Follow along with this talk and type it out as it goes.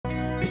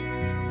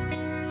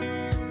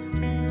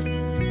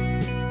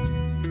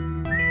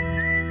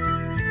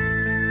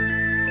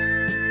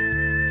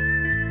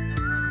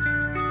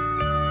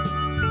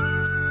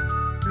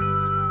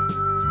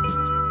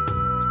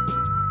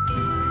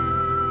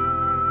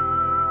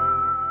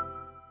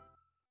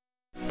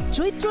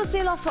চৈত্র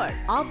sale offer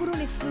আবরণ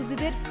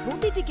এক্সক্লুসিভের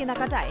প্রতিটি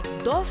কেনাকাটায়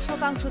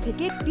 10%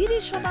 থেকে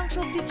 30%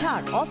 অবধি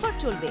ছাড়। অফার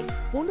চলবে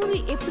 15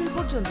 এপ্রিল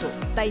পর্যন্ত।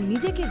 তাই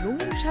নিজেকে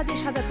রঙিন সাজে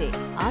সাজাতে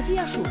আজই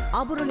আসুন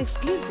আবরণ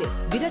এক্সক্লুসিভ,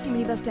 বিরাটি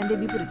মিনিবাস স্ট্যান্ডের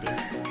বিপরীতে।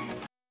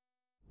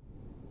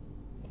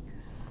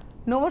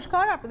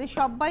 নমস্কার, আপনাদের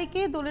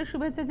সবাইকে দোলের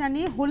শুভেচ্ছা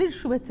জানিয়ে, হোলির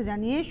শুভেচ্ছা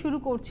জানিয়ে শুরু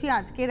করছি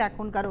আজকের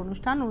এখনকার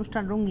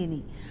অনুষ্ঠান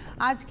রঙ্গিনী।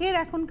 আজকের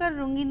এখনকার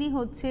রঙ্গিনী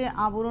হচ্ছে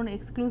আবরণ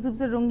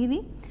এক্সক্লুসিভসের রঙ্গিনী।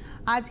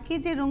 আজকে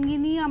যে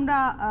রঙ্গিনী আমরা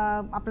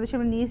আপনাদের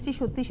সামনে নিয়ে এসেছি,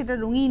 সত্যি সেটা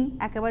রঙিন,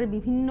 একেবারে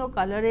বিভিন্ন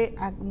কালারে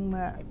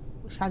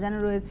সাজানো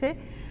রয়েছে।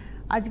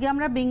 আজকে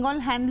আমরা বেঙ্গল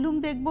হ্যান্ডলুম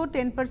দেখব,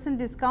 10%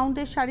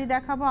 ডিসকাউন্টের শাড়ি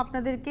দেখাবো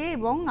আপনাদেরকে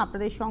এবং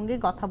আপনাদের সঙ্গে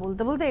কথা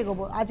বলতে বলতে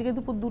এগোবো। আজকে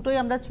দুপুর দুটোই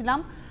আমরা ছিলাম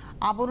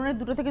আবরণের,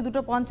 2 থেকে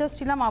 2:50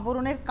 ছিলাম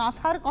আবরণের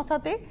কাঁথার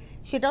কথাতে,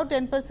 সেটাও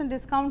 10%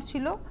 ডিসকাউন্ট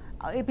ছিল।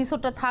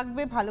 এপিসোডটা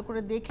থাকবে, ভালো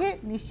করে দেখে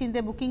নিশ্চিন্তে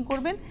বুকিং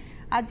করবেন।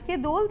 আজকে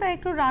দোল, তাই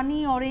একটু রানি,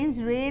 অরেঞ্জ,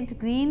 রেড,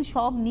 গ্রিন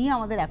সব নিয়ে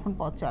আমাদের এখন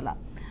পথ চলা।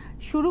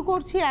 শুরু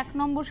করছি 1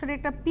 নম্বর শাড়ি,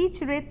 একটা পিচ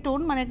রেড টোন,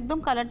 মানে একদম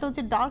কালারটা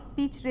হচ্ছে ডার্ক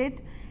পিচ রেড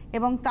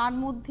এবং তার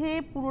মধ্যে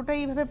পুরোটাই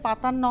এইভাবে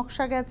পাতার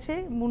নকশা গেছে,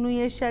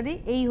 মুনুইয়ের শাড়ি।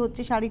 এই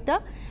হচ্ছে শাড়িটা,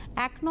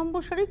 1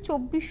 নম্বর শাড়ি,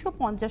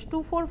 2450,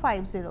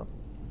 2450।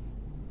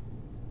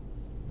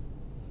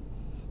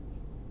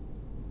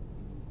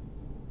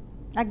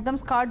 একদম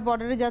স্কার্ট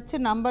বর্ডারে যাচ্ছে,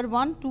 নাম্বার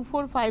 1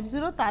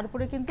 2450।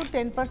 তারপরে কিন্তু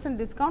 10%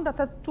 ডিসকাউন্ট,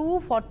 অর্থাৎ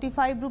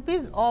 245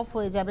 রুপিস অফ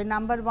হয়ে যাবে।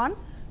 নাম্বার 1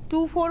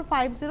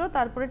 2450,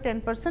 তারপরে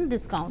 10%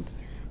 ডিসকাউন্ট।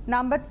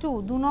 নাম্বার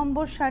 2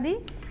 নম্বর শাড়ি,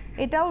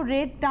 এটাও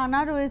রেড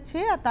টানা রয়েছে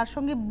আর তার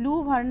সঙ্গে ব্লু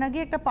ভার্না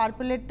গিয়ে একটা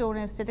পার্পলের টোন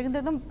এসছে। এটা কিন্তু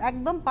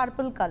একদম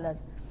পার্পল কালার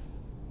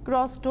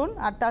ক্রস টোন,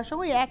 আর তার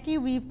সঙ্গে একই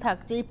উইভ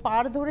থাকছে। এই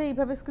পার ধরে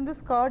এইভাবে কিন্তু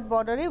স্কার্ট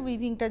বর্ডারে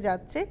উইভিংটা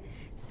যাচ্ছে।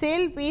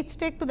 সেল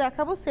পেজটা একটু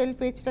দেখাবো, সেল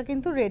পেজটা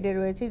কিন্তু রেডে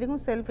রয়েছে। এই দেখুন,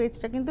 সেল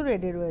পেজটা কিন্তু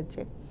রেডে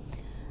রয়েছে।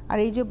 আর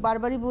এই যে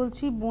বারবারই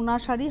বলছি, বোনা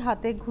শাড়ি,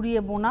 হাতে ঘুরিয়ে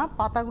বোনা।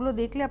 পাতাগুলো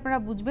দেখলে আপনারা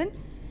বুঝবেন,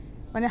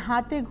 মানে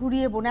হাতে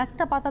ঘুরিয়ে বোনা,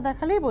 একটা পাতা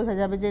দেখালেই বোঝা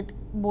যাবে যে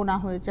বোনা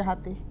হয়েছে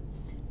হাতে,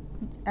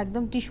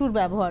 একদম টিস্যুর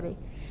ব্যবহারে।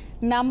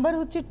 নাম্বার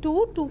হচ্ছে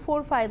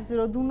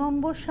 2450, 2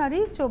 নম্বর sari,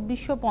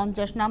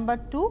 2450। Number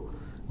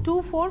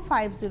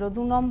 2450,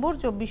 2 number,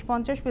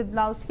 2450 with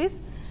blouse piece.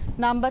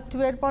 Number 2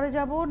 এর পরে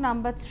যাব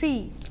নাম্বার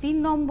 3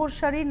 নম্বর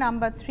শাড়ি,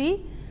 নাম্বার 3।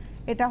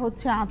 এটা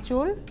হচ্ছে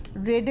আঁচল,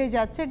 রেডে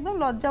যাচ্ছে, একদম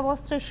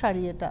লজ্জাবস্ত্রের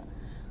শাড়ি এটা।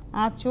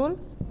 আঁচল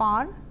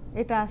পার,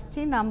 এটা আসছে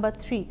নাম্বার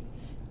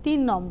 3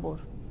 নম্বর।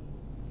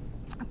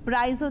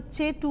 প্রাইস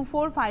হচ্ছে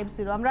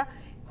 2450। আমরা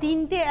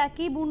 3টে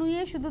একই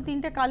বুনুইয়ে শুধু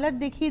 3টে কালার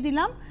দেখিয়ে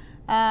দিলাম।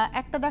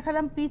 একটা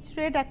দেখালাম পিচ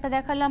রেড, একটা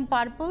দেখালাম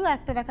পার্পল,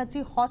 একটা দেখাচ্ছি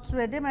হট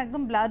রেডে, মানে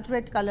একদম ব্লাড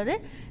রেড কালারে।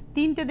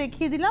 3টে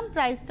দেখিয়ে দিলাম।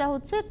 প্রাইসটা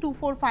হচ্ছে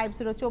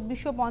 2450,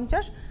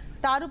 2450।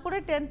 তার উপরে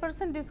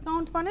 10%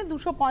 ডিসকাউন্ট, মানে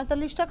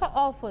 245 টাকা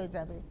অফ হয়ে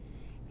যাবে।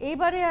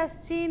 এবারে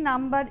আসছি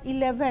নাম্বার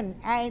 11,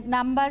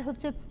 নাম্বার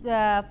হচ্ছে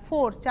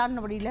 4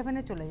 নম্বর,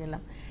 11-এ চলে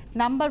গেলাম।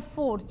 নাম্বার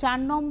 4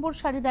 নম্বর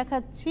শাড়ি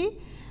দেখাচ্ছি,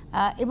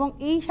 এবং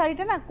এই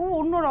শাড়িটা না খুব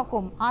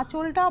অন্যরকম।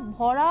 আঁচলটা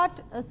ভরাট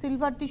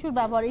সিলভার টিস্যুর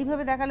ব্যবহার,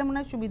 এইভাবে দেখালে মনে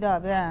হয় সুবিধা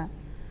হবে। হ্যাঁ,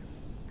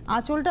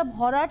 আঁচলটা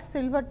ভরাট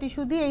সিলভার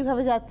টিস্যু দিয়ে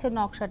এইভাবে যাচ্ছে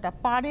নকশাটা।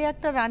 পাড়ে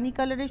একটা রানী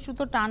কালারের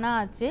সুতো টানা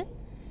আছে,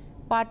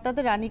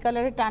 পাড়টাতে রানী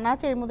কালারের টানা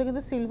আছে, এর মধ্যে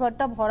কিন্তু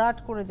সিলভারটা ভরাট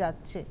করে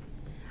যাচ্ছে।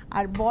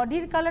 আর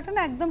বডির কালারটা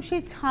না একদম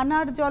সেই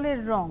ছানার জলের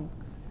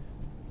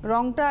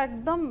রংটা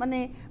একদম মানে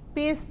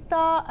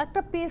পেস্তা,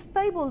 একটা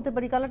পেস্তাই বলতে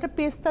পারি, কালারটা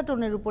পেস্তা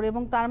টোনের উপরে,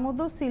 এবং তার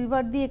মধ্যেও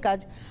সিলভার দিয়ে কাজ।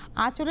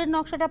 আঁচলের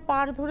নকশাটা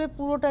পাড় ধরে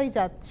পুরোটাই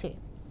যাচ্ছে।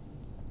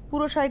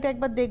 পুরো শাড়িটা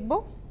একবার দেখব,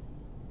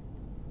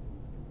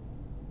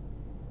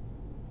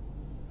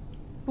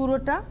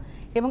 পুরোটা।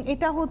 এবং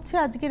এটা হচ্ছে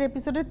আজকের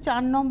এপিসোডের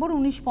 4 নম্বর,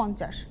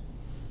 1950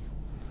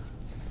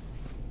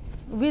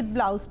 with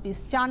blouse piece.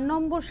 4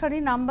 number sari,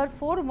 number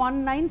 4,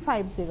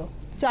 1950।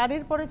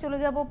 4-এর পরে চলে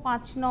যাব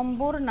 5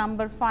 নম্বর,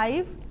 নাম্বার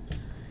 5।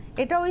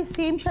 এটা ওই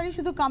সেম শাড়ি,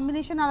 শুধু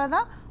কম্বিনেশন আলাদা।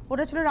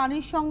 ওটা ছিল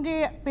রানীর সঙ্গে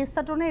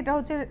পেস্তা টোনে,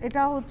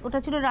 ওটা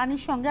ছিল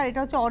রানীর সঙ্গে, আর এটা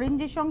হচ্ছে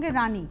অরেঞ্জের সঙ্গে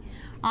রানী।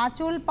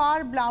 আঁচল পার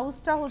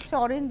ব্লাউজটা হচ্ছে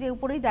অরেঞ্জের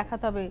উপরেই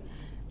দেখাতে হবে,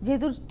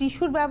 যেহেতু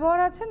টিস্যুর ব্যবহার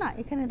আছে না,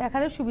 এখানে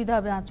দেখালে সুবিধা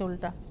হবে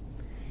আঁচলটা।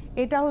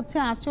 এটা হচ্ছে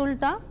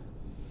আঁচলটা,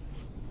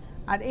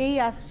 আর এই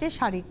আসছে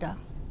শাড়িটা।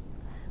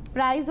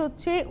 প্রাইস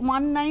হচ্ছে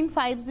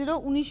 1950,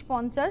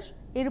 1950।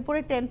 এর উপরে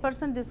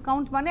 10%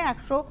 ডিসকাউন্ট, মানে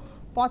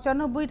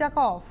 195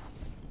 টাকা অফ।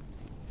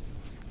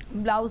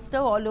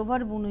 ব্লাউজটাও অল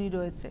ওভার বুনুই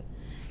রয়েছে।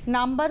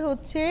 নাম্বার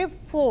হচ্ছে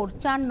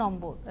 4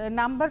 নম্বর।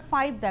 নাম্বার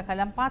 5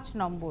 দেখালাম, 5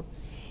 নম্বর।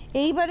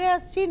 এইবারে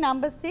আসছি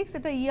নাম্বার 6।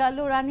 এটা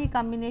ইয়েলো রানি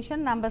কম্বিনেশন,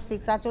 নাম্বার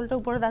 6। আঁচলটা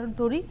উপরে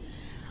ধরি,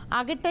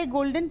 আগেরটাই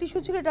গোল্ডেন টিস্যু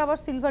ছিল, এটা আবার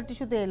সিলভার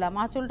টিস্যুতে এলাম।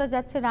 আঁচলটা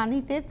যাচ্ছে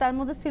রানিতে, তার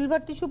মধ্যে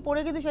সিলভার টিস্যু পরে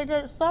কিন্তু সেটা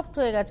সফট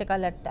হয়ে গেছে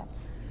কালারটা।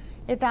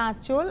 এটা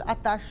আঁচল, আর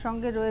তার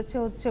সঙ্গে রয়েছে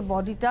হচ্ছে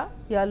বডিটা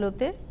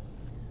ইয়েলোতে,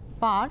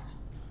 পার,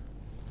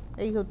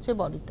 এই হচ্ছে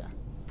বডিটা।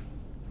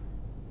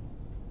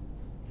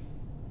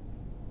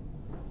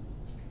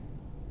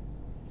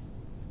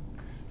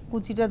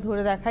 কুচিটা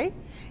ধরে দেখাই,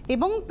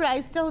 এবং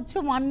প্রাইসটা হচ্ছে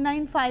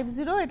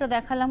 1950। এটা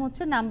দেখালাম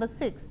হচ্ছে নাম্বার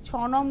 6।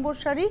 6 নম্বর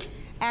শাড়ি,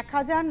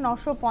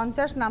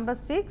 1950, নাম্বার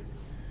 6।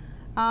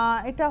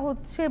 এটা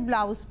হচ্ছে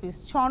ব্লাউজ পিস,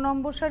 6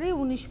 নম্বর শাড়ি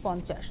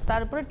 1950,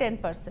 তারপরে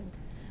 10%।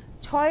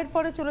 6-এর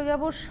পরে চলে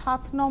যাব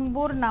 7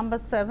 নম্বর,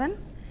 নাম্বার 7।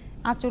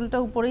 আঁচলটা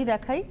উপরেই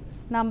দেখাই,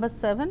 নাম্বার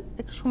 7,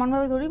 একটু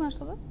সমানভাবে ধরি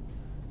মাস্টারদা।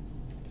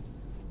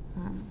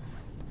 হ্যাঁ,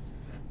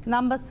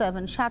 নাম্বার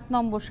 7, 7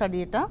 নম্বর শাড়ি,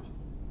 এটা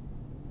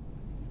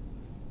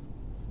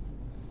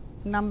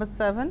নাম্বার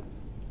 7।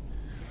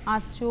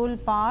 আঁচল,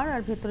 পাড়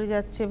আর ভেতরে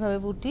যাচ্ছে এভাবে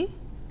বুটি।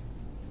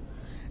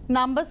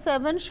 নাম্বার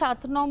 7, 7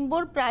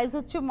 নম্বর, প্রাইস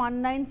হচ্ছে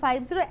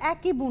 1950,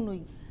 একই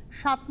বুনুই।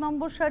 7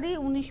 নম্বর শাড়ি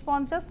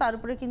 1950, তার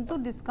উপরে কিন্তু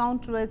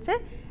ডিসকাউন্ট রয়েছে,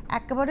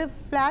 একেবারে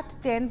ফ্ল্যাট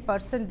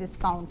 10%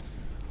 ডিসকাউন্ট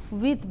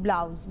উইথ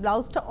ব্লাউজ।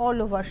 ব্লাউজটা অল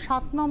ওভার।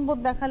 7 নম্বর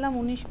দেখালাম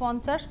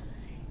 1950।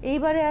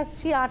 এইবারে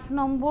আসছি 8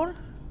 নম্বর,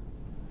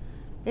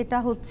 এটা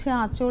হচ্ছে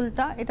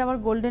আঁচলটা, এটা আবার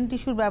গোল্ডেন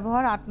টিস্যুর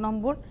ব্যবহার। 8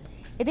 নম্বর,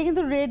 এটা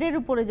কিন্তু রেডের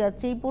উপরে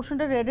যাচ্ছে, এই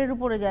পোর্শনটা রেডের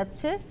উপরে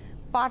যাচ্ছে,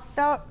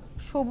 পাড়টা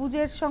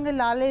সবুজের সঙ্গে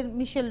লালের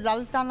মিশেল, লাল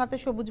টানাতে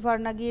সবুজ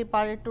ভার্না গিয়ে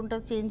পাড়ের টোনটা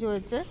চেঞ্জ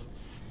হয়েছে।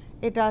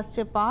 এটা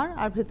আসছে পাড়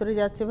আর ভেতরে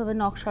যাচ্ছে এভাবে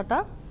নকশাটা।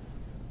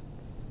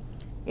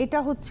 এটা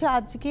হচ্ছে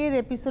আজকের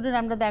এপিসোডের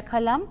আমরা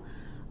দেখালাম,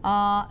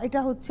 এটা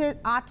হচ্ছে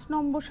 8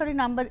 নম্বর sari,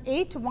 number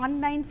 8,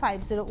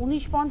 1950,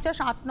 1950,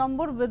 8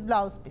 number with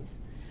blouse piece.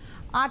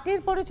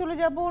 8-এর পরে চলে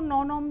যাব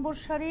 9 নম্বর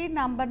শাড়ি,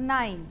 নাম্বার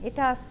 9,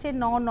 এটা আসছে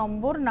 9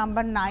 নম্বর,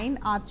 নাম্বার 9।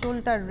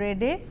 আঁচলটা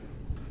রেডে,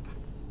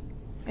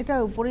 এটা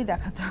উপরেই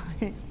দেখাতে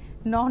হবে।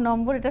 9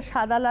 নম্বর, এটা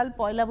সাদা লাল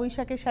পয়লা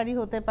বৈশাখের শাড়ি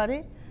হতে পারে,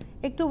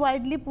 একটু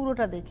ওয়াইডলি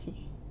পুরোটা দেখি।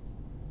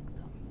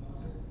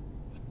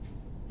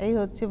 এই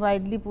হচ্ছে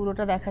ওয়াইডলি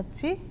পুরোটা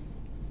দেখাচ্ছি।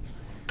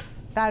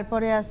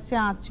 তারপরে আসছে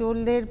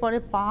আঁচলের পরে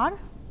পাড়,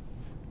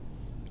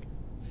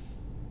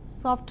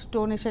 সফট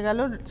টোন এসে গেল,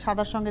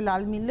 সাদার সঙ্গে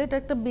লাল মিললে, এটা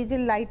একটা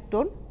বেজের লাইট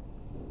টোন।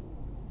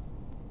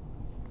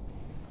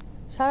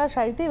 সারা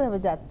শাড়িতে এভাবে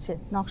যাচ্ছে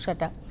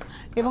নকশাটা।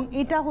 এবং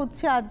এটা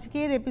হচ্ছে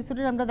আজকের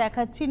এপিসোডের আমরা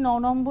দেখাচ্ছি 9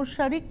 নম্বর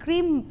শাড়ি,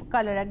 ক্রিম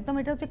কালার একদম,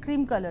 এটা হচ্ছে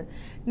ক্রিম কালার,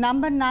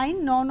 নাম্বার 9,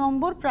 9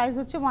 নম্বর, প্রাইস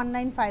হচ্ছে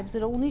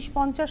 1950,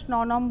 1950,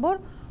 9 নম্বর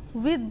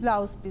with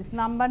blouse piece,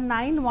 number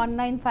 9,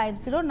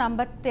 1950।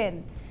 Number 10,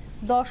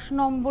 10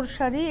 নম্বর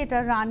শাড়ি, এটা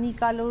রানী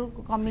কালোর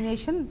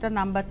কম্বিনেশন, এটা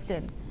নাম্বার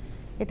 10,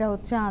 এটা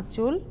হচ্ছে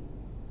আঁচল।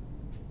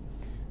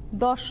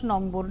 10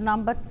 নম্বর,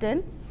 নাম্বার 10,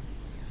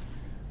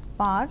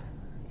 পাড়,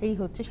 এই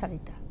হচ্ছে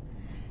শাড়িটা।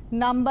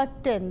 নাম্বার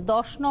 10,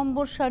 10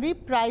 নম্বর শাড়ি,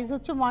 প্রাইস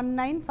হচ্ছে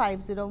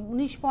 1950,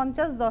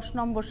 1950, 10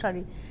 নম্বর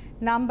শাড়ি,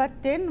 নাম্বার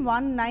 10,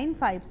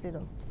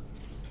 1950,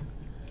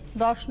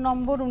 10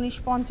 নম্বর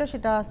 1950,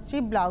 এটা আসছে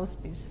ব্লাউজ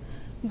পিস।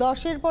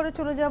 10-এর পরে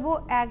চলে যাব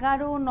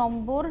 11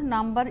 নম্বর,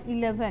 নাম্বার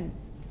 11,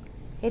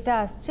 এটা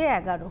আসছে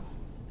 11।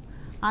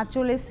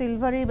 আঁচলে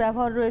সিলভারের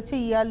ব্যবহার রয়েছে,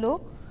 ইয়েলো,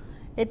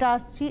 এটা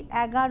আসছে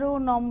 11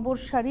 নম্বর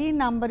শাড়ি,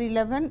 নাম্বার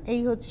 11,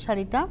 এই হচ্ছে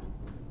শাড়িটা।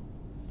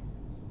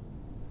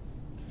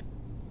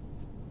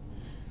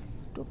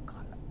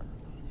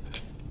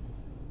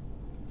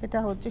 এটা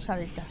হচ্ছে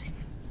শাড়িটা।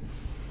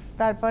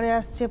 তারপরে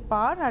আসছে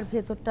পাড় আর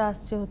ভেতরটা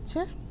আসছে হচ্ছে,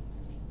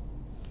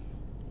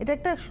 এটা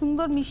একটা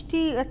সুন্দর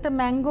মিষ্টি একটা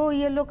ম্যাঙ্গো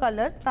ইয়েলো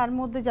কালার, তার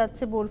মধ্যে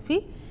যাচ্ছে বরফি।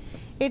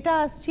 এটা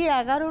আসছে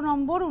 11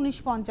 নম্বর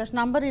 1950,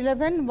 number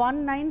 11,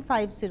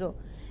 1950,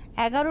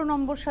 11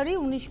 number sari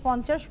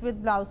 1950 with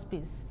blouse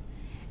piece.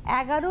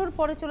 11-র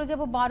পরে চলে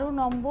যাব 12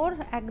 নম্বর,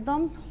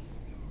 একদম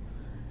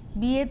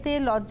বিয়েতে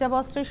লজ্জা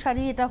বস্ত্রের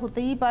শাড়ি, এটা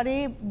হতেই পারে,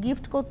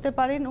 গিফট করতে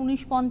পারেন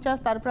 1950,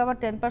 তারপর আবার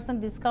 10%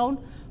 ডিসকাউন্ট,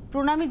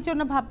 প্রণামীর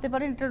জন্য ভাবতে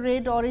পারেন। এটা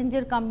রেড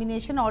অরেঞ্জের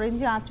কম্বিনেশন,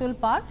 অরেঞ্জে আঁচল,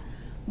 পাড়,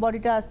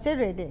 বডিটা আসছে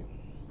রেডে।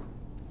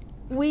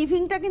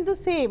 উইভিংটা কিন্তু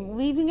সেম,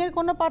 উইভিংয়ের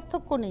কোনো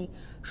পার্থক্য নেই,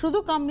 শুধু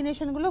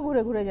কম্বিনেশনগুলো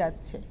ঘুরে ঘুরে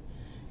যাচ্ছে।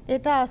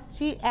 এটা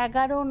আসছি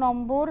 11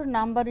 নম্বর,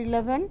 নাম্বার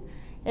 11,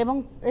 এবং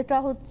এটা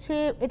হচ্ছে,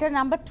 এটা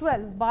নাম্বার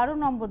 12, 12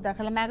 নম্বর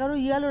দেখালাম, 11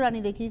 ইয়েলো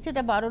রানি দেখিয়েছি,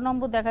 এটা 12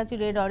 নম্বর দেখাচ্ছি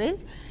রেড অরেঞ্জ,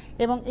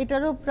 এবং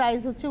এটারও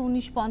প্রাইস হচ্ছে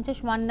 1950,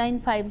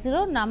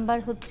 1950, নাম্বার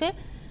হচ্ছে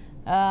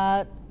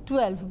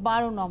 12,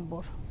 12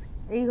 নম্বর,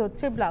 এই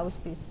হচ্ছে ব্লাউজ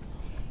পিস।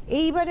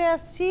 এইবারে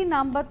আসছি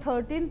নাম্বার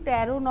 13,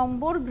 13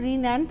 নম্বর,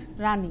 গ্রিন অ্যান্ড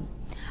রানি।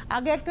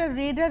 আগে একটা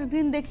রেড আর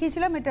গ্রিন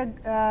দেখিয়েছিলাম, এটা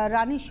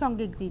রানির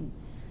সঙ্গে গ্রিন।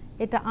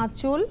 এটা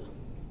আঁচল,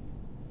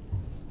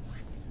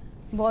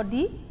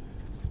 বডি,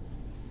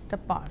 এটা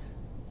পাড়,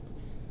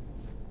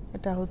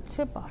 এটা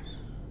হচ্ছে পাড়।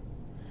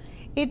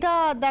 এটা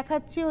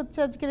দেখাচ্ছি হচ্ছে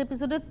আজকের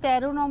এপিসোডে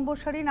 13 নম্বর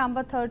শাড়ি,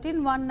 নাম্বার 13,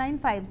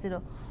 1950,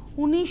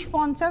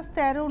 1950,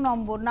 13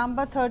 নম্বর,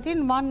 নাম্বার 13,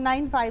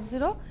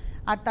 1950,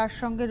 আর তার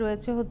সঙ্গে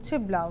রয়েছে হচ্ছে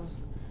ব্লাউজ।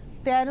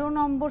 13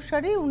 নম্বর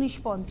শাড়ি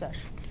 1950।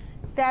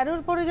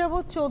 13-র পরে যাব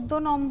 14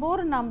 নম্বর,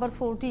 নাম্বার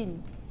 14,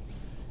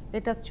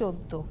 এটা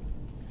 14,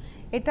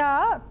 এটা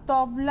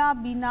তবলা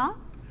বিনা,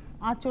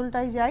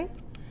 আঁচলটাই যায়,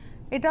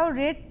 এটাও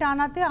রেড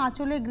টানাতে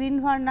আঁচলে গ্রিন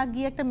ভার্না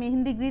গিয়ে একটা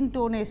মেহেন্দি গ্রিন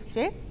টোন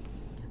এসছে,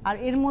 আর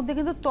এর মধ্যে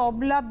কিন্তু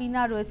তবলা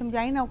বিনা রয়েছে, আমি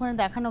জানি না ওখানে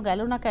দেখানো গেল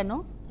না কেন,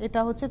 এটা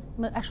হচ্ছে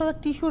আসলে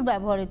টিস্যুর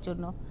ব্যবহারের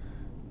জন্য,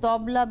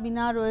 তবলা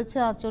বিনা রয়েছে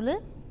আঁচলে।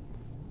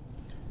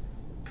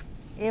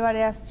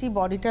 এবারে আসছি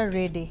বডিটা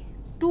রেডে,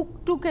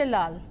 টুকটুকে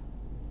লাল,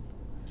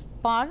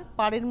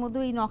 পাড়ের মধ্যে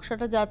এই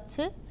নকশাটা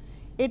যাচ্ছে,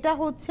 এটা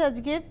হচ্ছে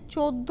আজকের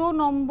 14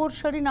 নম্বর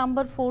শাড়ি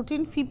নাম্বার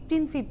 14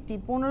 1550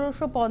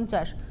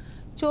 1550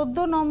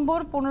 14 নম্বর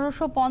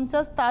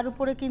 1550 তার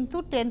উপরে কিন্তু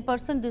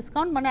 10%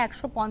 ডিসকাউন্ট মানে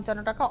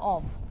 155 টাকা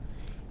অফ।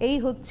 এই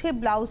হচ্ছে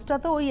ব্লাউজটা,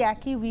 তো ওই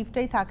একই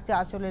উইভটাই থাকছে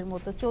আঁচলের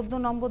মতো। 14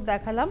 নম্বর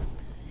দেখালাম,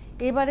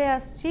 এবারে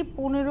আসছি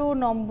 15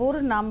 নম্বর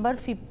নাম্বার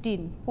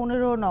 15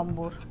 15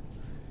 নম্বর।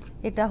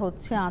 এটা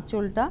হচ্ছে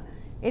আঁচলটা,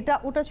 এটা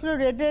ওটা ছিল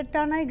রেডের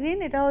টানায় গ্রিন,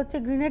 এটা হচ্ছে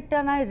গ্রিনের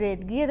টানায় রেড,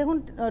 গিয়ে দেখুন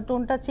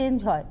টোনটা চেঞ্জ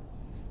হয়,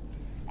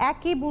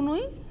 একই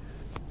বুনুই।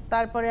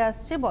 তারপরে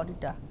আসছে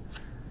বডিটা,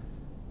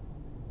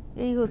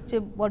 এই হচ্ছে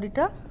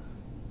বডিটা,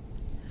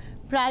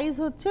 প্রাইস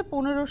হচ্ছে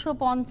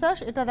 1550।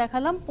 এটা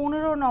দেখালাম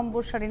 15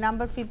 নম্বর শাড়ি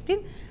নাম্বার 15,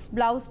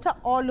 ব্লাউজটা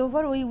অল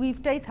ওভার ওই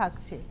উইভটাই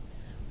থাকছে।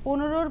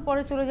 15-র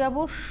পরে চলে যাব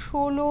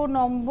 16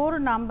 নম্বর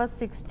নাম্বার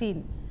 16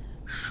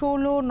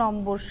 16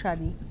 নম্বর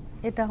শাড়ি।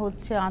 এটা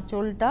হচ্ছে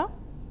আঁচলটা,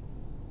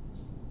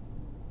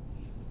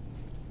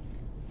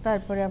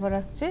 তারপরে আবার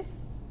আসছে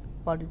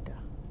বডিটা।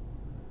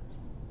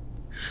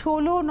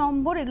 16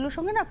 নম্বর, এগুলোর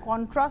সঙ্গে না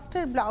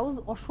কন্ট্রাস্টের ব্লাউজ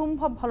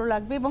অসম্ভব ভালো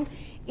লাগবে এবং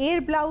এর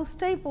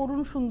ব্লাউজটাই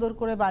পরুন সুন্দর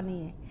করে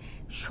বানিয়ে।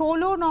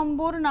 16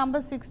 নম্বর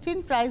নাম্বার 16,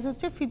 প্রাইস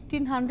হচ্ছে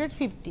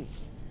 1550।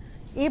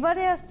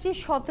 এবারে আসছি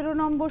 17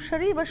 নম্বর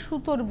শাড়ি, এবার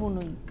সুতোর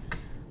বুনুই,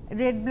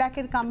 রেড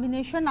ব্ল্যাকের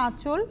কম্বিনেশন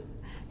আঁচল।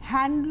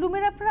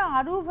 হ্যান্ডলুমের আপনারা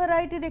আরও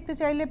ভ্যারাইটি দেখতে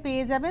চাইলে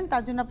পেয়ে যাবেন,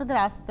 তার জন্য আপনাদের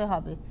আসতে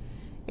হবে।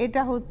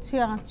 এটা হচ্ছে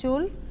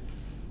আঁচল,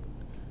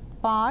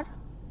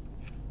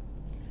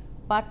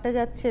 পাড়টা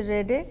যাচ্ছে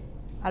রেডে,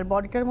 আর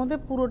বডিটার মধ্যে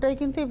পুরোটাই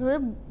কিন্তু এইভাবে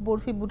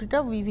বরফি বুটিটা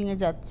উইভিংয়ে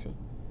যাচ্ছে।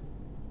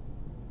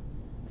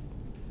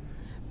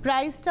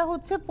 প্রাইসটা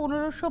হচ্ছে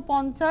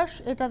 1550।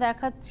 এটা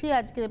দেখাচ্ছি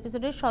আজকের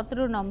এপিসোডে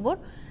 17 নম্বর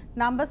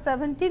number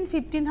 17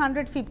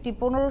 1550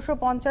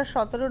 1550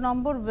 17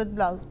 number with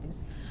blouse piece.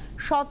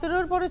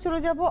 17-র পরে চলে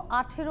যাব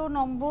 18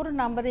 নম্বর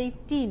নাম্বার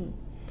 18।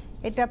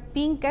 এটা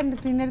পিঙ্ক অ্যান্ড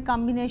গ্রিনের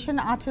কম্বিনেশন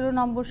 18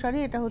 নম্বর শাড়ি।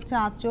 এটা হচ্ছে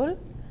আঁচল,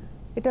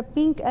 এটা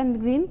pink and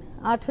green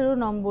 18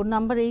 number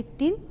number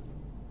 18।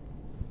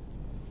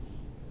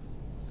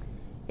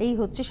 এই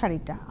হচ্ছে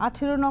শাড়িটা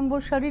 18 নম্বর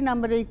শাড়ি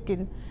নাম্বার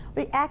 18,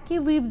 ওই একই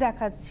উইভ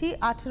দেখাচ্ছি।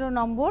 18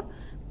 নম্বর,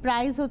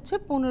 প্রাইস হচ্ছে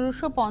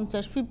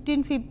 1550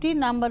 1550,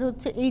 নাম্বার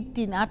হচ্ছে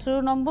 18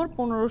 18 নম্বর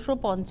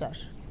 1550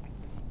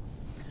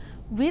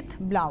 উইথ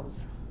ব্লাউজ,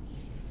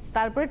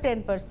 তারপরে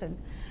 10%।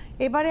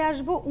 এবারে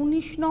আসবো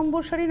 19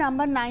 নম্বর শাড়ি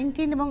নাম্বার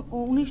 19 এবং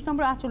 19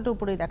 নম্বর আঁচলটা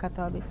উপরেই দেখাতে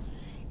হবে।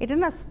 এটা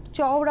না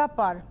চওড়া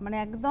পার, মানে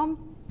একদম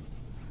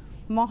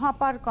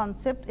মহাপার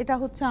কনসেপ্ট। এটা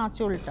হচ্ছে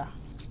আঁচলটা,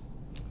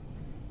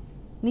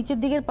 নিচের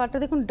দিকের পাটটা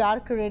দেখুন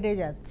ডার্ক রেডে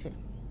যাচ্ছে,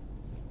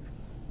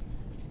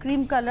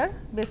 ক্রিম কালার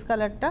বেস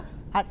কালারটা,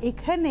 আর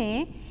এখানে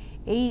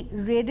এই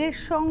রেডের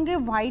সঙ্গে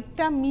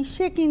হোয়াইটটা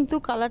মিশে কিন্তু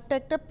কালারটা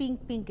একটা পিঙ্ক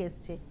পিঙ্ক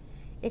এসছে।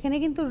 এখানে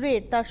কিন্তু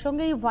রেড, তার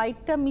সঙ্গে এই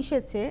হোয়াইটটা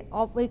মিশেছে,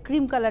 ওই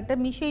ক্রিম কালারটা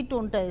মিশে এই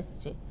টোনটা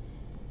এসছে।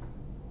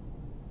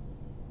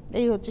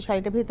 এই হচ্ছে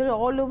শাড়িটা, ভেতরে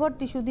অল ওভার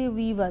টিস্যু দিয়ে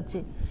উইভ আছে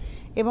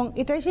এবং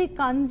এটা সেই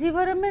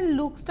কাঞ্জিভারমের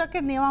লুকসটাকে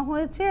নেওয়া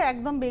হয়েছে,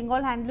 একদম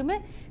বেঙ্গল হ্যান্ডলুমে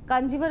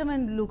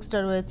কাঞ্জিভারমের লুকসটা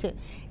রয়েছে।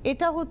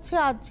 এটা হচ্ছে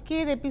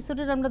আজকের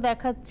এপিসোডের আমরা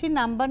দেখাচ্ছি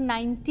নাম্বার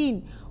 19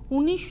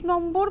 19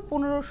 নম্বর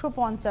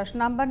 1550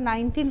 নাম্বার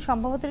 19,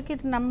 সম্ভবত কি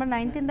এটা নাম্বার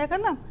 19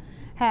 দেখালাম,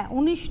 হ্যাঁ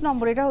 19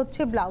 নম্বর। এটা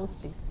হচ্ছে ব্লাউজ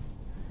পিস,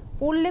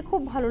 পরলে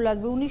খুব ভালো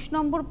লাগবে। 19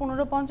 নম্বর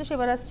 1550।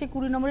 এবার আসছে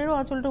 20 নম্বরেরও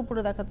আঁচলটা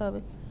উপরে দেখাতে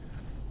হবে।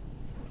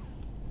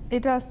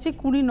 এটা আসছে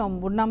 20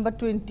 নম্বর নাম্বার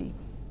 20।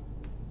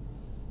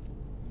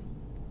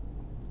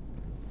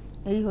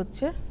 এই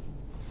হচ্ছে,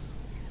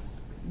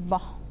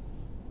 বাহ,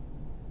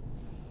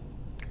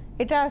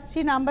 এটা আসছি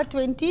নাম্বার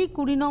 20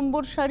 20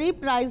 নম্বর শাড়ি,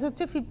 প্রাইস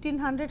হচ্ছে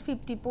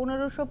 1550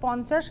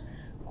 1550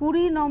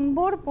 20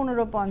 নম্বর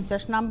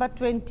 1550 নাম্বার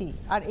 20,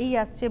 আর এই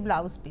আসছে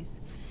ব্লাউজ পিস।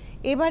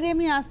 এবারে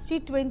আমি আসছি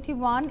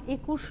 21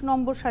 21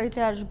 নম্বর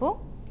শাড়িতে আসবো।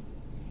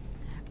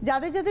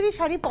 যাদের যাদেরই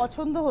শাড়ি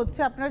পছন্দ হচ্ছে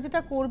আপনারা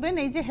যেটা করবেন,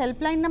 এই যে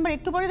হেল্পলাইন নাম্বার,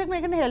 একটু পরে দেখবেন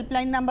এখানে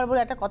হেল্পলাইন নাম্বার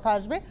বলে একটা কথা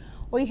আসবে,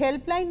 ওই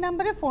হেল্পলাইন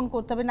নাম্বারে ফোন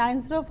করতে হবে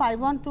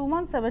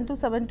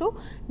 9051217272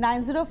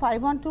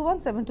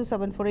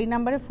 9051217274। এই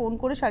নাম্বারে ফোন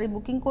করে শাড়ি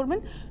বুকিং করবেন।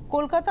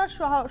 কলকাতার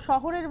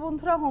শহরের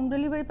বন্ধুরা হোম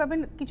ডেলিভারি পাবেন,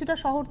 কিছুটা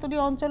শহরতলি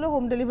অঞ্চলেও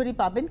হোম ডেলিভারি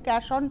পাবেন,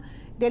 ক্যাশ অন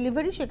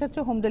ডেলিভারি,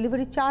 সেক্ষেত্রে হোম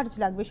ডেলিভারি চার্জ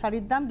লাগবে।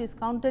 শাড়ির দাম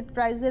ডিসকাউন্টেড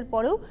প্রাইসের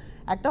পরেও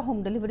একটা হোম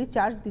ডেলিভারি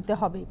চার্জ দিতে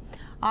হবে।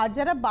 আর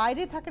যারা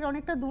বাইরে থাকেন,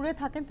 অনেকটা দূরে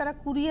থাকেন, তারা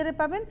কুরিয়ারে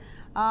পাবেন,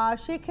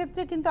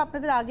 সেক্ষেত্রে কিন্তু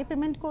আপনাদের আগে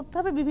পেমেন্ট করতে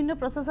হবে, বিভিন্ন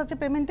প্রসেস আছে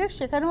পেমেন্টের,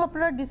 সেখানেও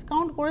আপনারা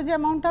ডিসকাউন্ট করে যে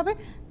অ্যামাউন্ট হবে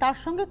তার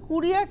সঙ্গে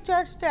কুরিয়ার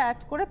চার্জটা অ্যাড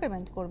করে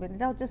পেমেন্ট করবেন।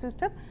 এটা হচ্ছে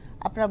সিস্টেম,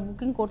 আপনারা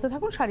বুকিং করতে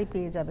থাকুন, শাড়ি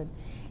পেয়ে যাবেন।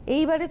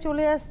 এইবারে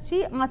চলে আসছি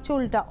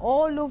আঁচলটা,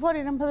 অল ওভার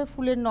এরমভাবে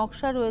ফুলের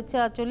নকশা রয়েছে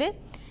আঁচলে।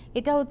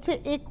 এটা হচ্ছে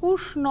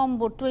 21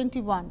 নম্বর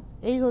 21,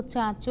 এই হচ্ছে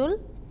আঁচল,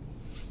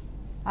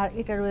 আর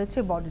এটা রয়েছে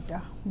বডিটা,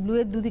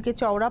 ব্লুয়ের দুদিকে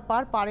চওড়া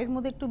পার, পাড়ের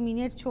মধ্যে একটু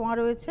মিনের ছোঁয়া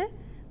রয়েছে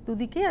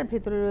দুদিকে, আর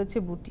ভেতরে রয়েছে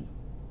বুটি।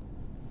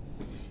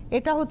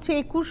 এটা হচ্ছে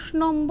 21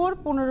 নম্বর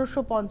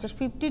 1550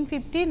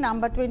 1550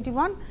 নাম্বার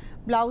 21,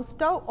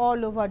 ব্লাউজটাও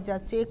অল ওভার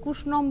যাচ্ছে 21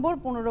 নম্বর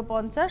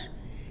 1550।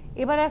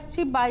 এবার আসছি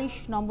 22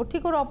 নম্বর,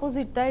 ঠিক ওর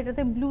অপোজিটটা,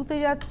 এটাতে ব্লুতে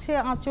যাচ্ছে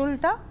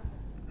আঁচলটা,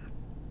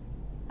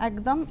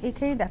 একদম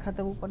এখানেই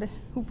দেখাতে হবে,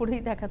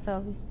 উপরেই দেখাতে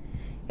হবে।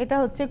 এটা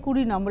হচ্ছে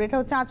 20 নম্বর, এটা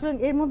হচ্ছে আঁচল।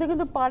 এর মধ্যে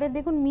কিন্তু পাড়ে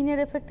দেখুন মিনের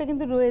এফেক্টটা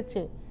কিন্তু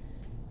রয়েছে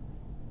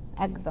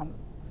একদম,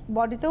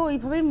 বডিতেও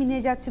ওইভাবেই মিনে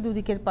যাচ্ছে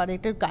দুদিকের পাড়ে।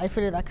 এটা গায়ে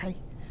ফেলে দেখাই,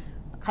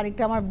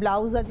 খানিকটা আমার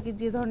ব্লাউজ আজকে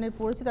যে ধরনের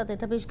পরেছি তাতে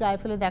এটা বেশ গায়ে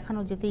ফেলে দেখানো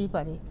যেতেই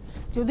পারে।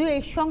 যদিও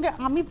এর সঙ্গে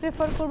আমি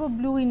প্রেফার করব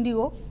ব্লু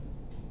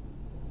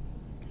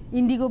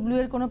ইন্ডিগো ব্লু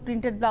এর কোনো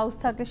প্রিন্টেড ব্লাউজ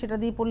থাকলে সেটা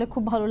দিয়ে পরলে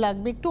খুব ভালো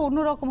লাগবে, একটু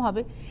অন্যরকম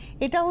হবে।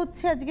 এটা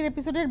হচ্ছে আজকের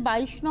এপিসোডের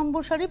 22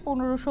 নম্বর শাড়ি,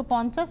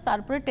 1550,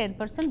 তারপরে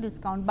 10%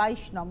 ডিসকাউন্ট।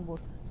 22 নম্বর,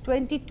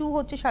 22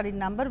 হচ্ছে শাড়ির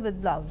নাম্বার উইথ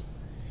ব্লাউজ।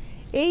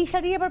 এই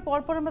শাড়ি আবার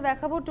পরপর আমরা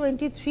দেখাবো।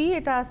 23,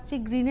 এটা আসছে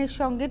গ্রিনের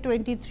সঙ্গে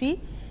 23।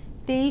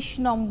 23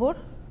 নম্বর,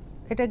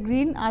 এটা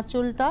গ্রিন,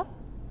 আঁচলটা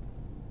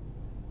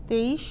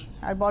 23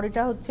 আর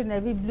বডিটা হচ্ছে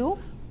নেভি ব্লু।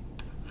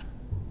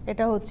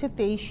 এটা হচ্ছে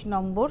 23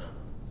 নম্বর।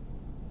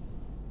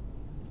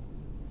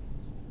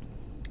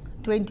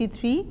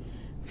 23,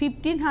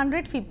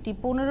 1550,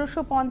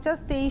 1550,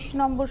 23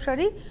 নম্বর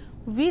শাড়ি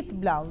উইথ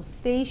ব্লাউজ।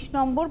 23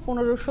 নম্বর,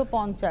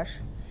 1550।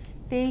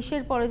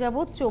 23-এর পরে যাব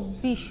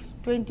 24,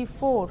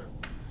 24,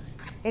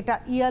 এটা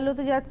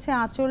ইয়ালোতে যাচ্ছে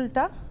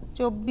আঁচলটা।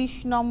 24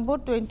 নম্বর,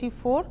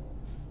 24,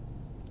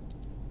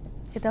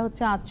 এটা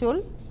হচ্ছে আঁচল।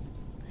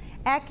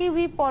 একই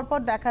উইপ পরপর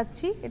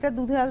দেখাচ্ছি। এটা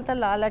দুধে আলতা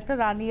লাল, একটা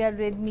রানি আর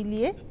রেড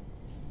মিলিয়ে,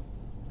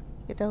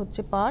 এটা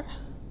হচ্ছে পার।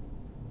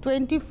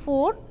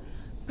 24,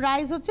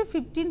 প্রাইস হচ্ছে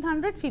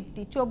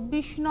 1550।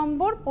 24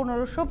 নম্বর,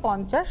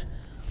 1550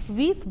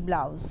 উইথ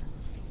ব্লাউজ।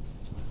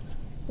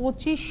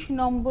 25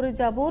 নম্বরে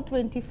যাব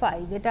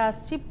 25, এটা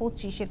আসছি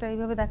 25, এটা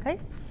এইভাবে দেখাই।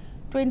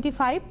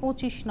 25,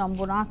 25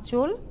 নম্বর,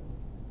 আঁচল,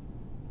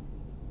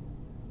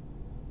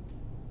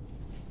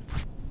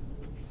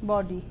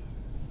 বডি।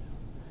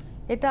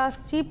 এটা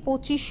আসছি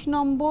 25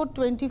 নম্বর,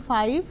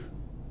 25।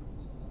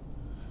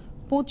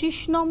 25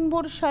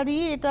 নম্বর শাড়ি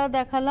এটা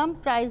দেখালাম,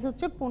 প্রাইস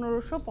হচ্ছে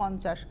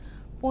 1550।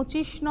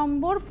 25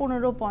 নম্বর,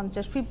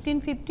 1550,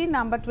 1550,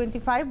 নাম্বার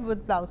 25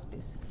 উইথ ব্লাউজ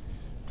পিস।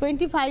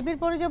 25-এর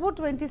পরে যাব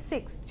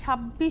 26,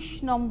 26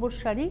 নম্বর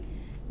শাড়ি,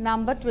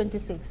 নাম্বার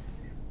 26।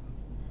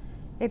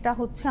 এটা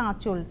হচ্ছে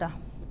আঁচলটা।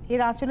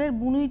 এর আঁচলের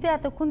বুনুইটা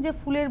এতক্ষণ যে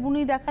ফুলের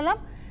বুনুই দেখালাম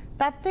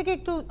তার থেকে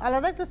একটু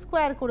আলাদা, একটু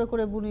স্কোয়ার করে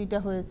করে বুনুইটা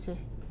হয়েছে।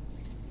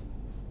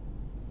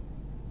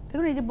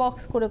 দেখুন এই যে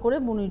বক্স করে করে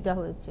বুনুইটা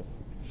হয়েছে।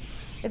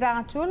 এটা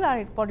আঁচল আর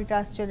বডিটা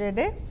আসছে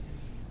রেডে।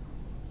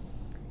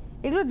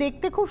 এগুলো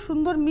দেখতে খুব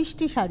সুন্দর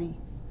মিষ্টি শাড়ি।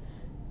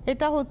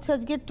 এটা হচ্ছে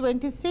আজকে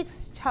 26,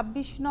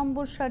 26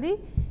 নম্বর শাড়ি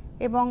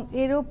এবং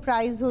এরও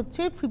প্রাইস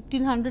হচ্ছে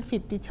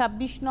 1550।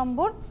 26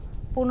 নম্বর,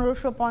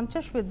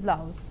 1550 উইথ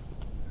ব্লাউজ।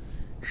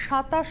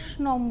 27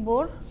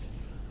 নম্বর,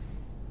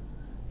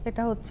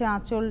 এটা হচ্ছে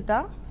আঁচলটা,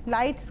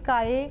 লাইট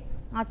স্কায়ে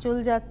আঁচল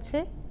যাচ্ছে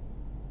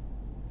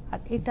আর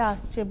এটা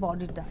আসছে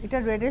বডিটা। এটা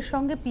রেডের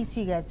সঙ্গে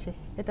পিচই গেছে,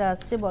 এটা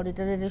আসছে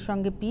বডিটা রেডের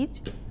সঙ্গে পিচ।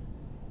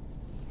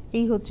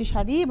 এই হচ্ছে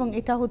শাড়ি এবং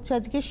এটা হচ্ছে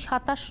আজকে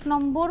 27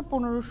 নম্বর,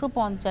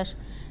 1550,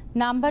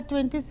 number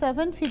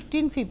 27,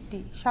 1550।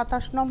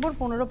 27 number,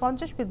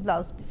 1550 with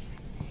blouse piece.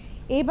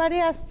 এবারে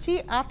আসছি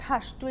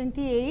 28,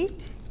 28।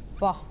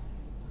 বাহ,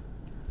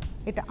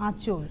 এটা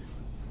আঁচল,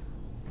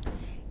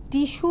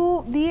 টিস্যু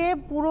দিয়ে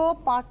পুরো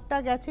পাটটা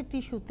গেছে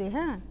টিস্যুতে।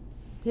 হ্যাঁ,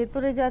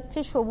 ভেতরে যাচ্ছে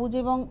সবুজ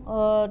এবং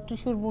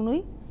টিস্যুর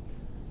বুনুই।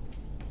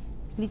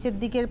 নিচের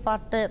দিকের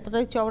পাটটা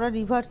এতটাই চওড়া,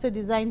 রিভার্সে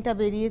ডিজাইনটা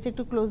বেরিয়েছে।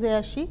 একটু ক্লোজে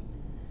আসি,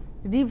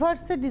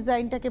 রিভার্সে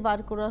ডিজাইনটাকে বার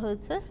করা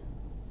হয়েছে।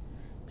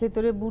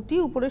 ভেতরে বুটি,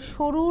 উপরে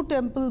সরু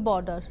টেম্পল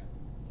বর্ডার,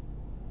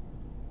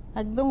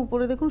 একদম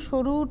উপরে দেখুন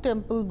সরু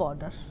টেম্পল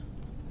বর্ডার।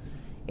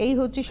 এই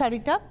হচ্ছে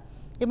শাড়িটা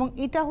এবং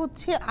এটা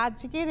হচ্ছে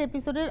আজকের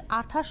এপিসোডের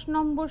 28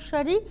 নম্বর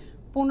শাড়ি,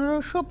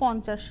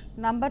 1550,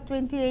 নাম্বার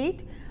 28।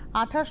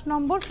 28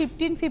 নম্বর,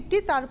 1550,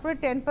 তারপরে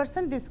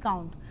 10%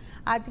 ডিসকাউন্ট।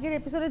 আজকের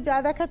এপিসোডে যা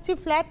দেখাচ্ছি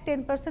ফ্ল্যাট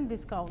 10%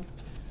 ডিসকাউন্ট।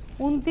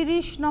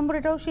 29 নম্বর,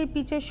 এটাও সেই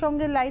পিচের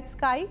সঙ্গে লাইট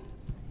স্কাই,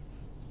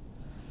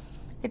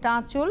 এটা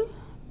আঁচল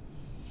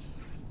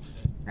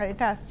আর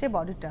এটা আসছে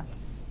বডিটা।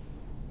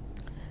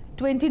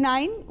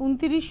 29,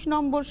 29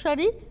 নম্বর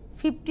শাড়ি,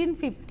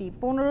 1550,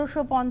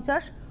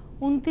 1550,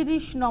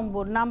 29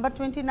 নম্বর, number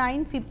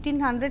 29,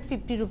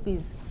 1550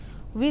 rupees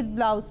with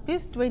blouse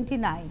piece.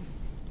 29।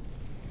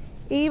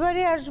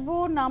 এইবারে আসবো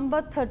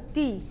নাম্বার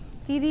 30,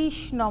 30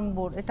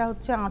 নম্বর, এটা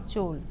হচ্ছে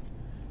আঁচল।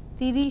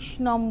 30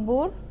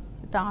 নম্বর,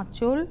 এটা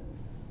আঁচল,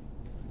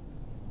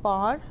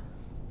 পার,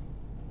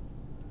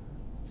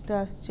 এটা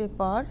আসছে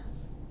পার।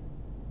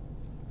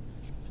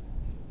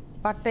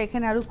 পাটটা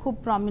এখানে আরও খুব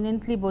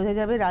প্রমিনেন্টলি বোঝা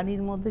যাবে,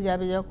 রানীর মধ্যে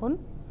যাবে যখন।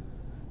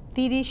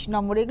 30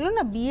 নম্বর, এগুলো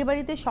না বিয়ে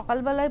বাড়িতে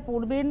সকালবেলায়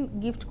পরবেন,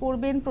 গিফট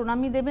করবেন,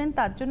 প্রণামী দেবেন,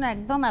 তার জন্য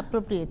একদম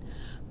অ্যাপ্রোপ্রিয়েট।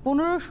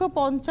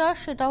 1550,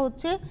 সেটা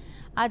হচ্ছে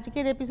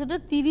আজকের এপিসোডে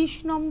 30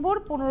 নম্বর,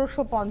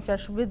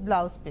 1550 উইথ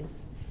ব্লাউজ পিস।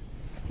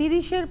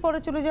 30-এর পরে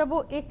চলে যাব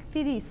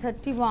 31,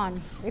 31,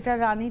 এটা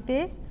রানীতে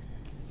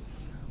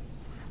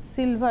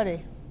সিলভারে,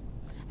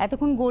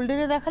 এতক্ষণ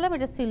গোল্ডেনে দেখালাম,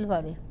 এটা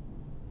সিলভারে।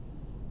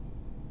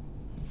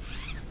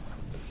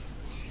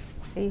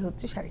 এই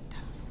হচ্ছে শাড়িটা,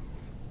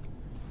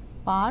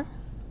 পার,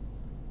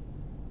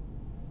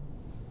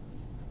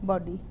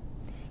 বডি।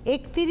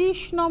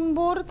 31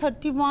 নম্বর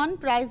 31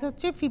 প্রাইস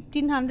হচ্ছে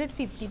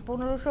 1550,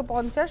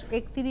 1550,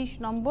 31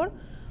 নম্বর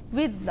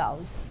উইথ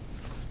ব্লাউজ।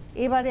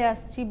 এবারে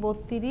আসছি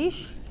 32,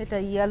 এটা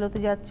ইয়েলোতে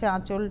যাচ্ছে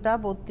আঁচলটা,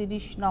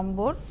 32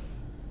 নম্বর,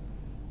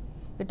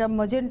 এটা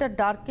ম্যাজেন্টা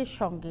ডার্কের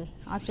সঙ্গে,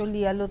 আঁচল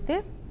ইয়েলোতে,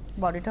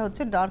 বডিটা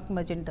হচ্ছে dark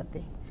ম্যাজেন্টাতে।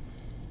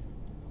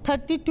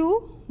 32,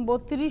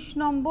 32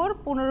 number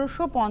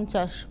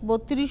 1550,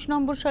 32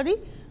 number sari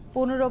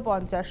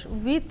 1550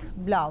 with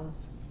blouse.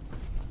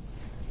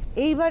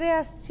 এইবারে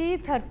আসছি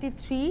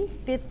 33,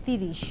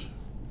 33,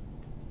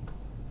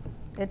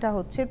 এটা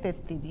হচ্ছে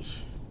 33,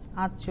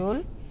 আঁচল,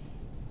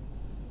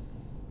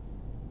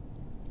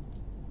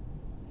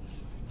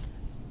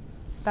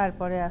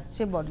 তারপরে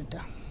আসছে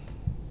বডিটা।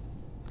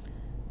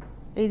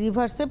 এই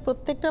রিভার্সে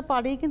প্রত্যেকটা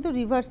পাড়েই কিন্তু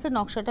রিভার্সে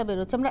নকশাটা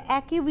বেরোচ্ছে। আমরা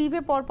একই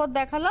উইভে পরপর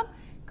দেখালাম,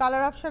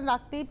 কালার অপশান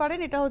রাখতেই পারেন।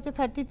 এটা হচ্ছে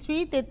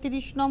 33,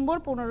 33 নম্বর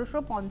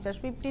 1550,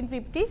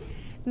 1550,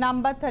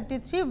 নাম্বার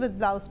 33 উইথ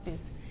ব্লাউজ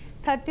পিস।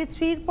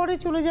 33 পরে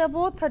চলে যাব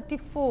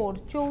 34,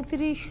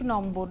 34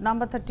 নম্বর,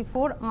 নাম্বার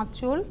 34,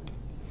 আঁচল,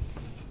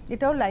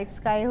 এটাও লাইট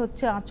স্কাই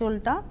হচ্ছে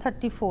আঁচলটা,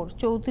 34,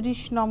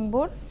 34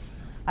 নম্বর,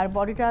 আর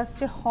বডিটা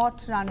আসছে হট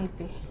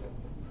রানিতে,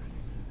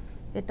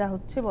 এটা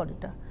হচ্ছে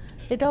বডিটা।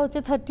 এটা হচ্ছে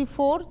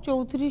 34,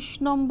 34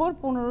 নম্বর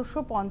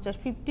 1550,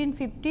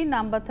 1550,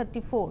 number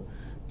 34,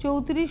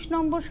 34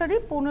 number sari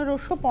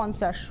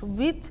 1550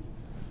 with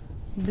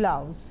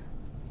blouse.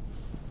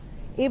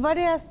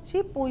 এবারে আসছি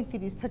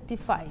 35,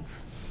 35,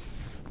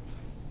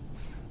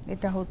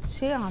 এটা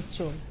হচ্ছে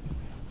আঁচল,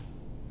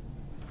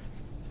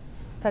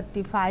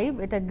 35,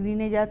 এটা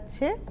গ্রিনে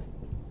যাচ্ছে,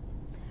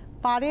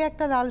 পাড়ে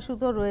একটা লাল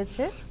সুতো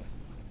রয়েছে,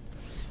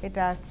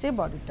 এটা আসছে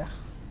বডিটা।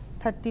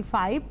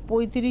 35,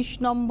 35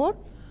 নম্বর,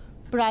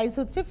 প্রাইস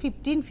হচ্ছে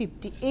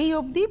 1550। এই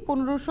অবধি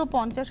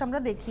 1550 আমরা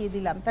দেখিয়ে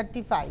দিলাম,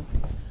 35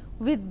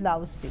 উইথ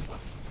ব্লাউজ পিস।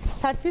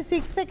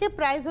 36 থেকে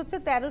প্রাইস হচ্ছে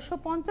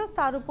 1350,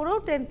 তার উপরেও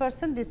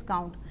 10%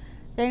 ডিসকাউন্ট।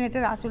 জানি না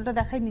এটার আঁচলটা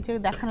দেখাই, নিচে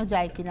দেখানো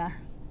যায় কিনা।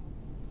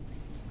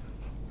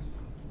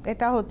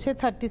 এটা হচ্ছে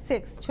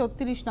 36,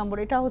 36 নম্বর,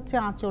 এটা হচ্ছে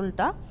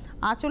আঁচলটা।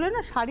 আঁচলে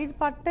না শাড়ির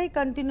পাটটাই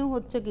কন্টিনিউ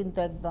হচ্ছে কিন্তু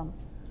একদম,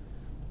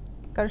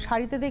 কারণ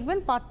শাড়িতে দেখবেন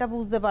পাটটা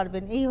বুঝতে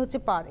পারবেন, এই হচ্ছে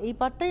পাড়, এই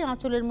পাটটাই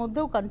আঁচলের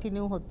মধ্যেও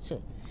কন্টিনিউ হচ্ছে।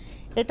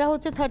 এটা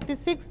হচ্ছে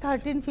 36,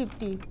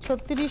 1350,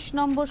 36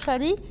 নম্বর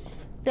শাড়ি,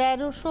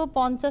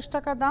 1350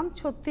 টাকা দাম,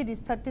 36,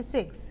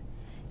 36।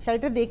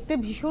 শাড়িটা দেখতে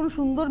ভীষণ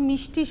সুন্দর,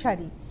 মিষ্টি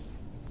শাড়ি,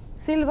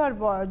 সিলভার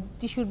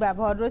টিস্যুর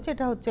ব্যবহার রয়েছে,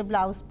 এটা হচ্ছে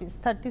ব্লাউজ পিস।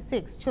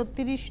 36,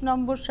 36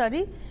 নম্বর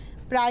শাড়ি,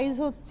 প্রাইস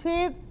হচ্ছে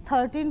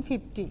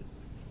 1350।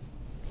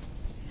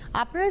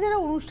 আপনারা যারা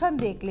অনুষ্ঠান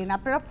দেখলেন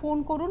আপনারা ফোন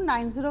করুন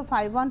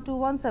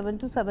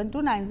 9051217272,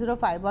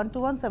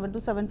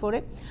 9051217274-এ।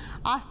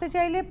 আসতে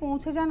চাইলে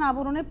পৌঁছে যান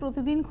আবরণে,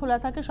 প্রতিদিন খোলা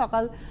থাকে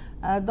সকাল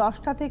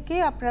 10টা থেকে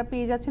আপনারা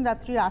পেয়ে যাচ্ছেন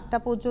রাত্রি 8টা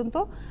পর্যন্ত।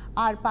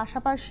 আর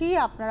পাশাপাশি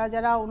আপনারা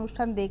যারা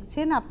অনুষ্ঠান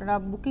দেখছেন আপনারা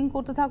বুকিং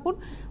করতে থাকুন।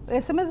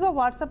 SMS বা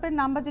হোয়াটসঅ্যাপের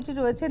নাম্বার যেটি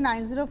রয়েছে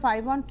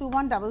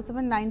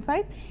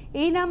 9051217795,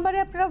 এই নাম্বারে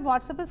আপনারা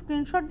হোয়াটসঅ্যাপে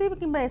স্ক্রিনশট দিয়ে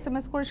কিংবা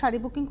SMS করে শাড়ি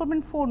বুকিং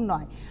করবেন, ফোন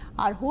নয়।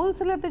 আর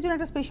হোলসেলারদের জন্য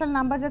একটা স্পেশাল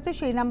নাম্বার যাচ্ছে,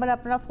 সেই নাম্বারে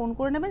আপনারা ফোন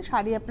করে নেবেন,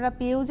 শাড়ি আপনারা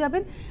পেয়েও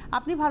যাবেন।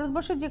 আপনি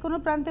ভারতবর্ষের যে কোনো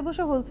প্রান্তে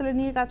বসে হোলসেলে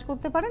নিয়ে কাজ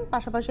করতে পারেন,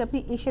 পাশাপাশি আপনি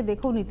এসে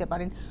দেখেও নিতে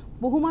পারেন।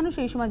 বহু মানুষ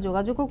এই সময়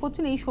যোগাযোগও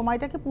করছেন, এই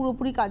সময়টাকে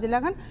পুরোপুরি কাজে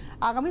লাগান।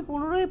 আগামী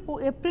 15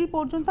 এপ্রিল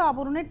পর্যন্ত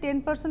আবরণের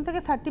 10% থেকে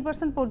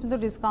 30% পর্যন্ত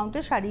ডিসকাউন্টে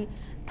শাড়ি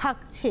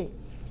থাকছে।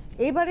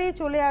 এবারে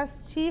চলে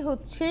আসছি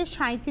হচ্ছে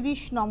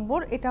 37 নম্বর,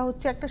 এটা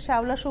হচ্ছে একটা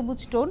শ্যাওলা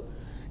সবুজ টোন,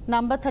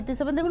 নাম্বার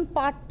 37। দেখুন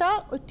পাটটা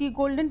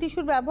গোল্ডেন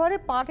টিস্যুর ব্যবহারে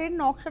পাটের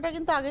নকশাটা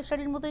কিন্তু আগের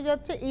শাড়ির মতোই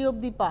যাচ্ছে, এই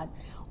অবধি পাট,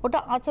 ওটা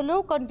আঁচলেও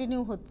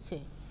কন্টিনিউ হচ্ছে,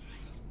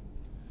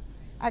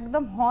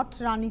 একদম হট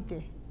রানিতে,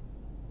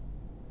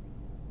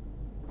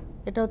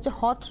 এটা হচ্ছে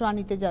হট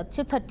রানিতে যাচ্ছে।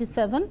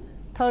 37,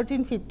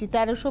 1350,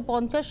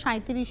 1350,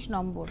 37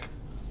 নম্বর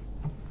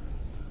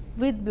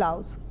উইথ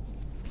ব্লাউজ।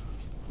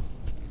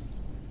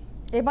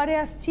 এবারে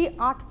আসছি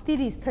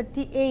 38,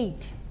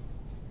 38,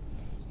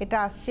 এটা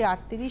আসছে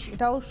 38,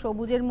 এটাও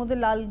সবুজের মধ্যে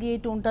লাল দিয়ে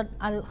টোনটা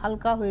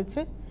হালকা হয়েছে।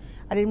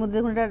 আর এর মধ্যে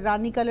দেখুন এটা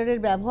রানি কালারের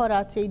ব্যবহার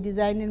আছে, এই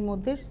ডিজাইনের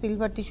মধ্যে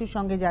সিলভার টিস্যুর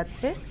সঙ্গে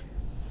যাচ্ছে,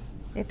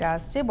 এটা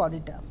আসছে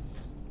বডিটা।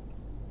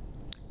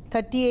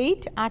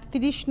 38,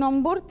 38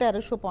 নম্বর,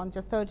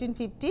 1350,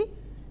 1350,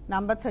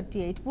 নাম্বার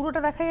 38, পুরোটা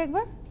দেখাই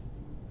একবার।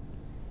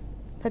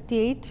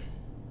 38,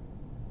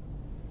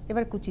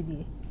 এবার কুচি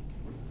দিয়ে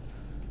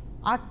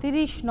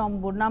 38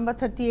 নম্বর, নাম্বার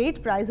 38,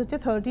 প্রাইস হচ্ছে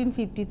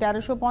 1350,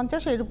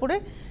 1350, এর উপরে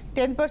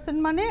 10%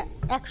 মানে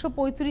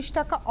 135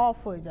 টাকা অফ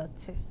হয়ে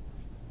যাচ্ছে।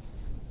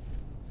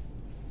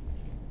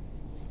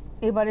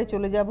 এবারে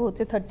চলে যাব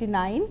হচ্ছে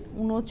 39,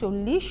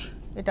 39,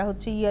 এটা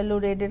হচ্ছে ইয়েলো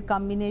রেডের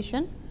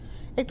কম্বিনেশন,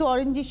 একটু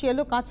অরেঞ্জিশ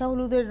ইয়েলো, কাঁচা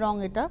হলুদের রং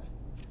এটা,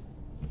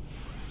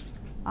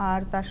 আর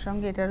তার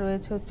সঙ্গে এটা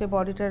রয়েছে হচ্ছে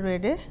বডিটা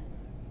রেডে।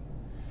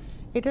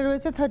 এটা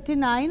রয়েছে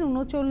 39,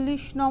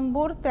 39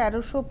 নম্বর,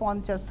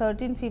 1350,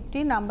 1350,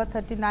 নাম্বার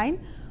 39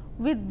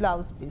 উইথ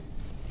ব্লাউজ পিস।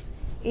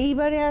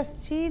 এইবারে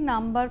আসছি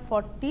নাম্বার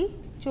 40,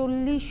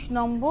 40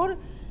 নম্বর,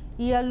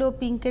 ইয়েলো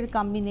পিঙ্কের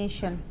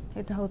কম্বিনেশন,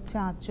 এটা হচ্ছে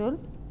আঁচল,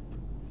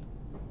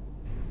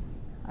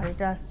 আর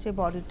এটা আসছে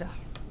বডিটা।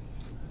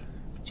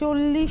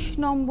 40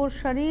 নম্বর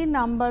শাড়ি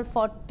নাম্বার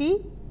 40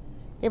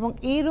 এবং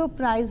এরও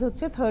প্রাইস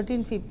হচ্ছে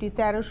 1350,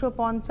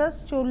 1350,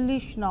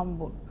 40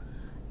 নম্বর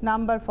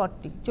number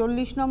 40,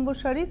 40 number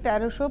sari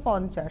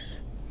 1350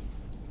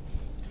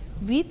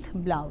 with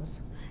blouse.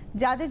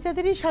 যাদের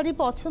যাদেরই শাড়ি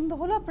পছন্দ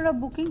হলো আপনারা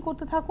বুকিং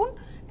করতে থাকুন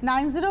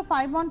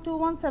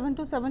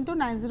 9051217272,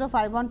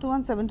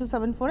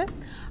 9051217274-এ।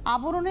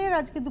 আবরণের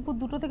আজকে দুপুর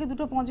 2টো থেকে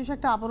 2:50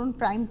 একটা আবরণ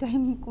প্রাইম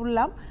টাইম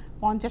করলাম,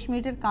 50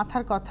 মিনিটের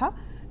কাঁথার কথা।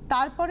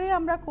 তারপরে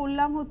আমরা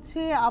করলাম হচ্ছে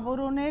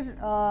আবরণের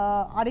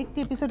আরেকটি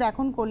এপিসোড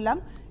এখন করলাম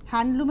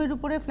হ্যান্ডলুমের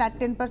উপরে ফ্ল্যাট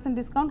 10%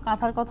 ডিসকাউন্ট,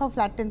 কাঁথার কথাও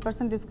ফ্ল্যাট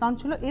 10% ডিসকাউন্ট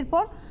ছিল।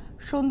 এরপর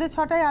সন্ধ্যে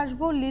 6টায়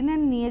আসবো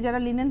লিনেন নিয়ে, যারা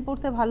লিনেন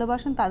পরতে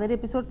ভালোবাসেন তাদের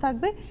এপিসোড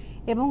থাকবে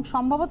এবং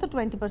সম্ভবত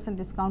 20%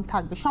 ডিসকাউন্ট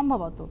থাকবে,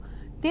 সম্ভবত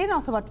 10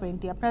 অথবা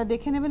 20, আপনারা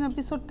দেখে নেবেন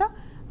এপিসোডটা।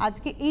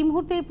 আজকে এই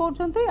মুহূর্তে এই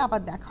পর্যন্তই,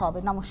 আবার দেখা হবে,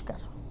 নমস্কার।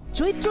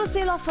 চৈত্র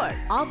সেল অফার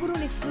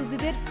আবরণ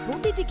এক্সক্লুসিভের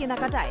প্রতিটি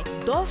কেনাকাটায়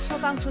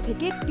 10%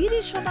 থেকে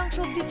 30%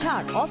 অব্দি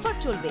ছাড়। অফার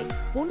চলবে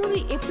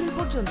 15 এপ্রিল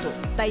পর্যন্ত,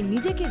 তাই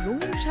নিজেকে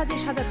রঙিন সাজে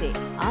সাজাতে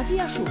আজই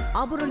আসুন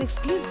আবরণ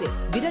এক্সক্লুসিভ,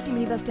 বিরাটি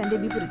মিনি বাস স্ট্যান্ডের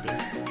বিপরীতে।